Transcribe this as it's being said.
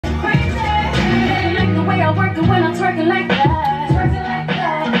way I work it when I'm twerking like that. Twerking like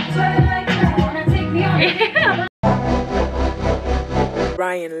that. Twerking like that. Wanna take me on.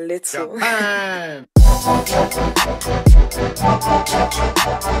 Ryan Little.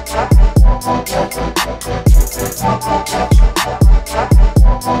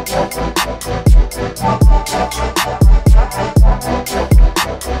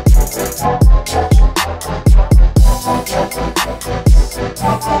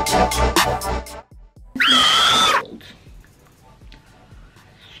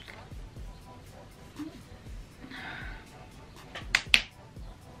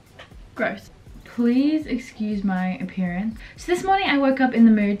 Gross. Please excuse my appearance. So this morning I woke up in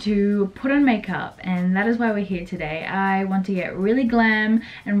the mood to put on makeup, and that is why we're here today. I want to get really glam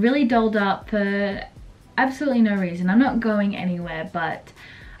and really dolled up for absolutely no reason. I'm not going anywhere, but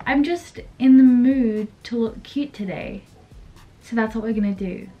I'm just in the mood to look cute today. So that's what we're gonna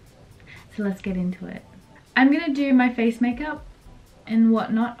do. So let's get into it. I'm gonna do my face makeup and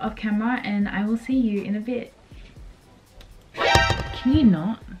whatnot off camera, and I will see you in a bit. Can you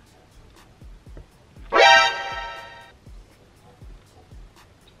not?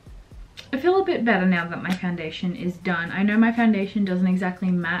 I feel a bit better now that my foundation is done. I know my foundation doesn't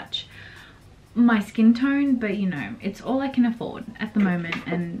exactly match my skin tone, but you know, it's all I can afford at the moment,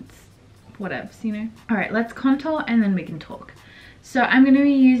 and whatevs, you know. All right, let's contour and then we can talk. So I'm going to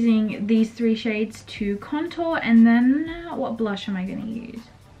be using these 3 shades to contour, and then what blush am I going to use?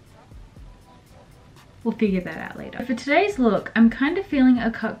 We'll figure that out later. For today's look, I'm kind of feeling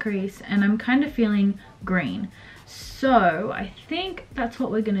a cut crease and I'm kind of feeling green. So I think that's what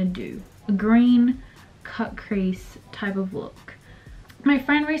we're going to do. A green cut crease type of look. My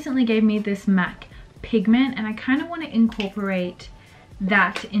friend recently gave me this MAC pigment, and I kind of want to incorporate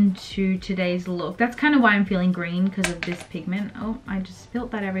that into today's look. That's kind of why I'm feeling green, because of this pigment. Oh, I just spilled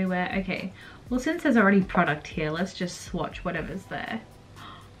that everywhere. Okay, well, since there's already product here, let's just swatch whatever's there.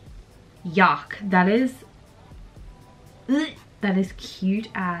 Yuck, that is cute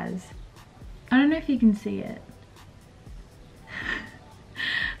as. I don't know if you can see it.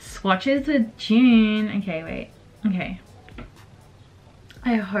 Swatches with June. Okay, wait. Okay.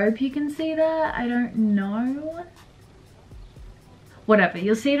 I hope you can see that. I don't know. Whatever,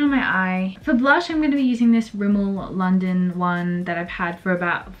 you'll see it on my eye. For blush, I'm going to be using this Rimmel London one that I've had for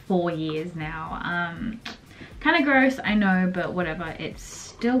about 4 years now. Kind of gross, I know, but whatever. It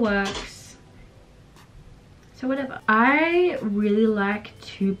still works. So whatever. I really like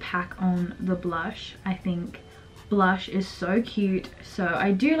to pack on the blush. I think blush is so cute, so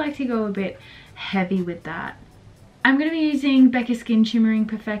I do like to go a bit heavy with that. I'm going to be using Becca Skin Shimmering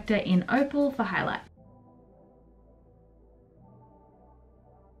Perfector in Opal for highlight.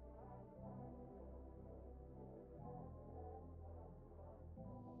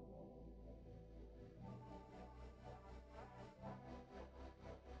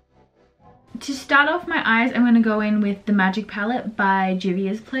 To start off my eyes, I'm going to go in with the Magic Palette by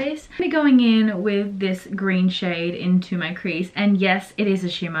Juvia's Place. I'm going in with this green shade into my crease, and yes, it is a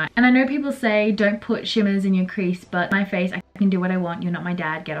shimmer. And I know people say don't put shimmers in your crease, but my face, I can do what I want. You're not my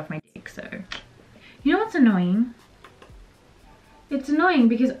dad, get off my dick. So you know what's annoying? It's annoying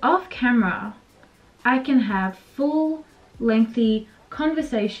because off camera I can have full lengthy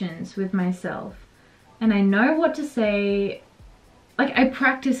conversations with myself, and I know what to say. Like, I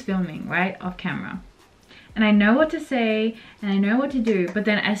practice filming, right, off camera, and I know what to say and I know what to do, but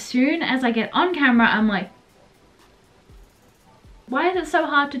then as soon as I get on camera, I'm like, why is it so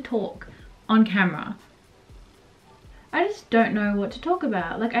hard to talk on camera? I just don't know what to talk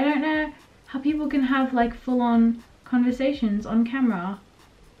about. Like, I don't know how people can have like full-on conversations on camera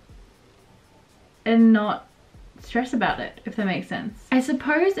and not stress about it, if that makes sense. I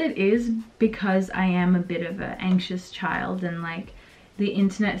suppose it is because I am a bit of an anxious child, and like the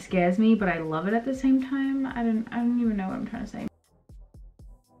internet scares me, but I love it at the same time. I don't even know what I'm trying to say.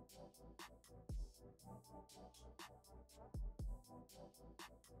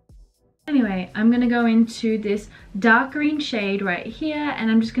 Anyway, I'm gonna go into this dark green shade right here, and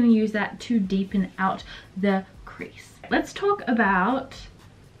I'm just gonna use that to deepen out the crease. Let's talk about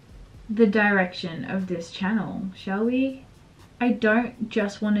the direction of this channel, shall we? I don't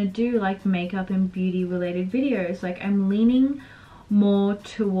just want to do like makeup and beauty related videos. Like, I'm leaning more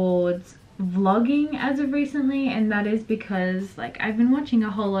towards vlogging as of recently, and that is because like I've been watching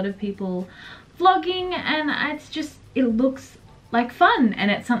a whole lot of people vlogging, and it's just, it looks like fun, and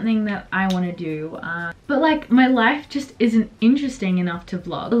it's something that I want to do, but like my life just isn't interesting enough to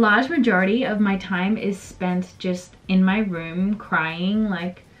vlog. A large majority of my time is spent just in my room crying,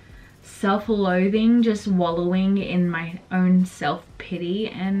 like self-loathing, just wallowing in my own self-pity,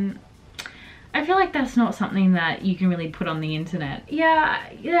 and I feel like that's not something that you can really put on the internet. Yeah,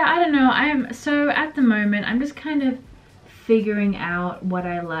 I don't know. So at the moment, I'm just kind of figuring out what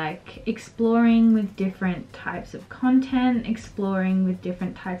I like, exploring with different types of content, exploring with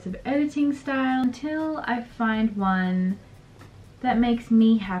different types of editing style until I find one that makes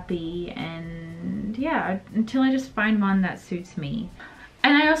me happy, and yeah, until I just find one that suits me.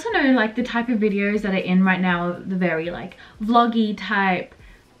 And I also know like the type of videos that are in right now, the very like vloggy type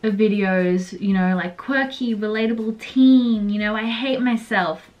of videos, you know, like quirky, relatable teen, you know, I hate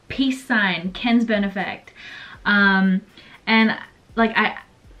myself, peace sign, Ken's burn effect. And like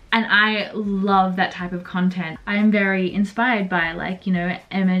I love that type of content. I'm very inspired by like, you know,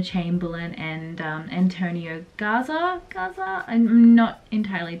 Emma Chamberlain and Antonio Garza. I'm not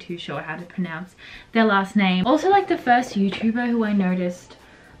entirely too sure how to pronounce their last name. Also like the first YouTuber who I noticed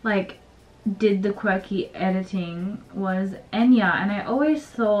like did the quirky editing was Enya, and I always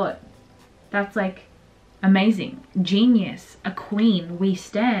thought that's like amazing, genius, a queen, we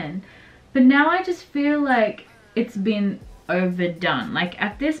stan. But now I just feel like it's been overdone. Like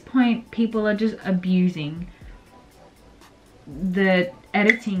at this point people are just abusing the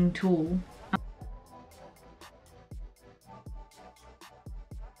editing tool.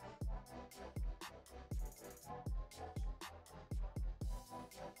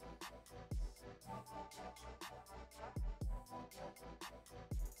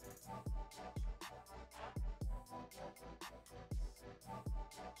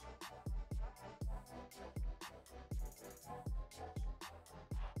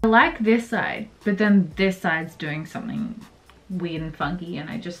 I like this side, but then this side's doing something weird and funky and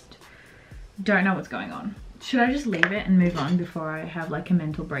I just don't know what's going on. Should I just leave it and move on before I have like a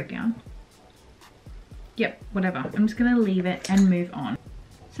mental breakdown? Yep, whatever. I'm just gonna leave it and move on.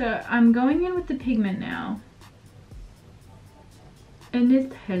 So I'm going in with the pigment now. And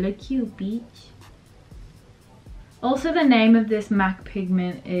it's hella cute, beach. Also, the name of this MAC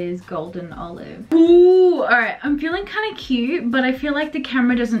pigment is Golden Olive. Ooh, alright, I'm feeling kind of cute, but I feel like the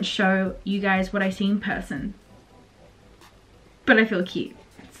camera doesn't show you guys what I see in person. But I feel cute,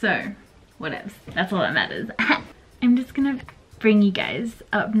 so whatever. That's all that matters. I'm just gonna bring you guys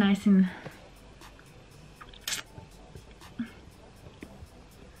up nice and...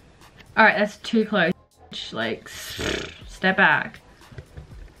 Alright, that's too close. Like, step back.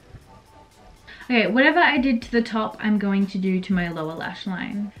 Okay, whatever I did to the top, I'm going to do to my lower lash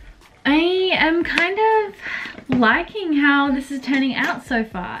line. I am kind of liking how this is turning out so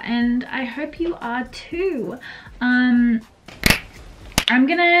far, and I hope you are too. I'm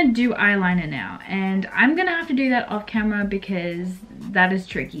gonna do eyeliner now, and I'm gonna have to do that off camera because that is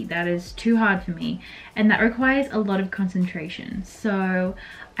tricky. That is too hard for me, and that requires a lot of concentration. So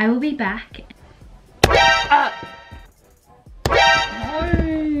I will be back.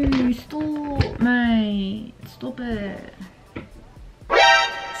 No, stop, mate. Stop it.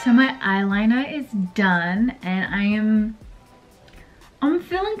 So my eyeliner is done, and I'm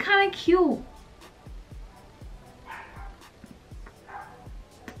feeling kind of cute.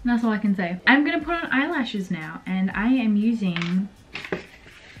 That's all I can say. I'm gonna put on eyelashes now, and I am using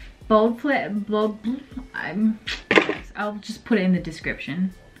I'll just put it in the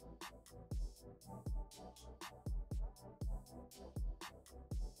description.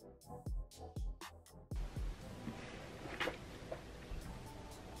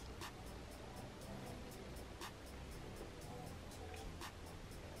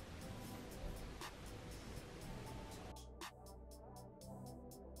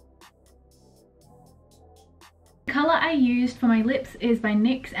 The colour I used for my lips is by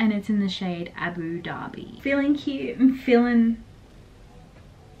NYX, and it's in the shade Abu Dhabi. Feeling cute and feeling,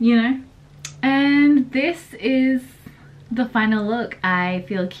 you know. And this is the final look. I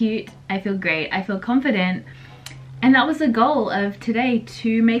feel cute, I feel great, I feel confident. And that was the goal of today,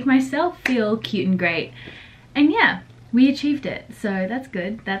 to make myself feel cute and great. And yeah, we achieved it. So that's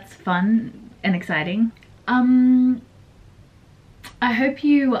good, that's fun and exciting. I hope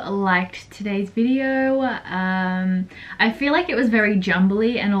you liked today's video. I feel like it was very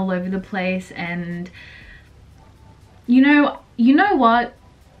jumbly and all over the place, and you know what?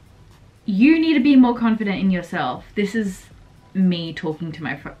 You need to be more confident in yourself. This is me talking to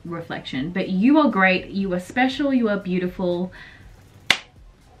my reflection, but you are great, you are special, you are beautiful.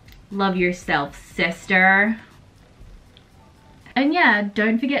 Love yourself, sister. And yeah,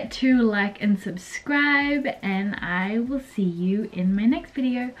 don't forget to like and subscribe, and I will see you in my next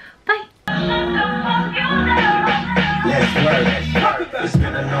video. Bye! It's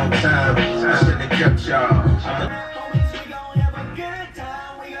been a long time. I should have kept y'all.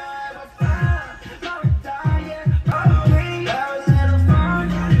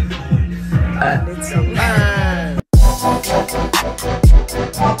 I need some man.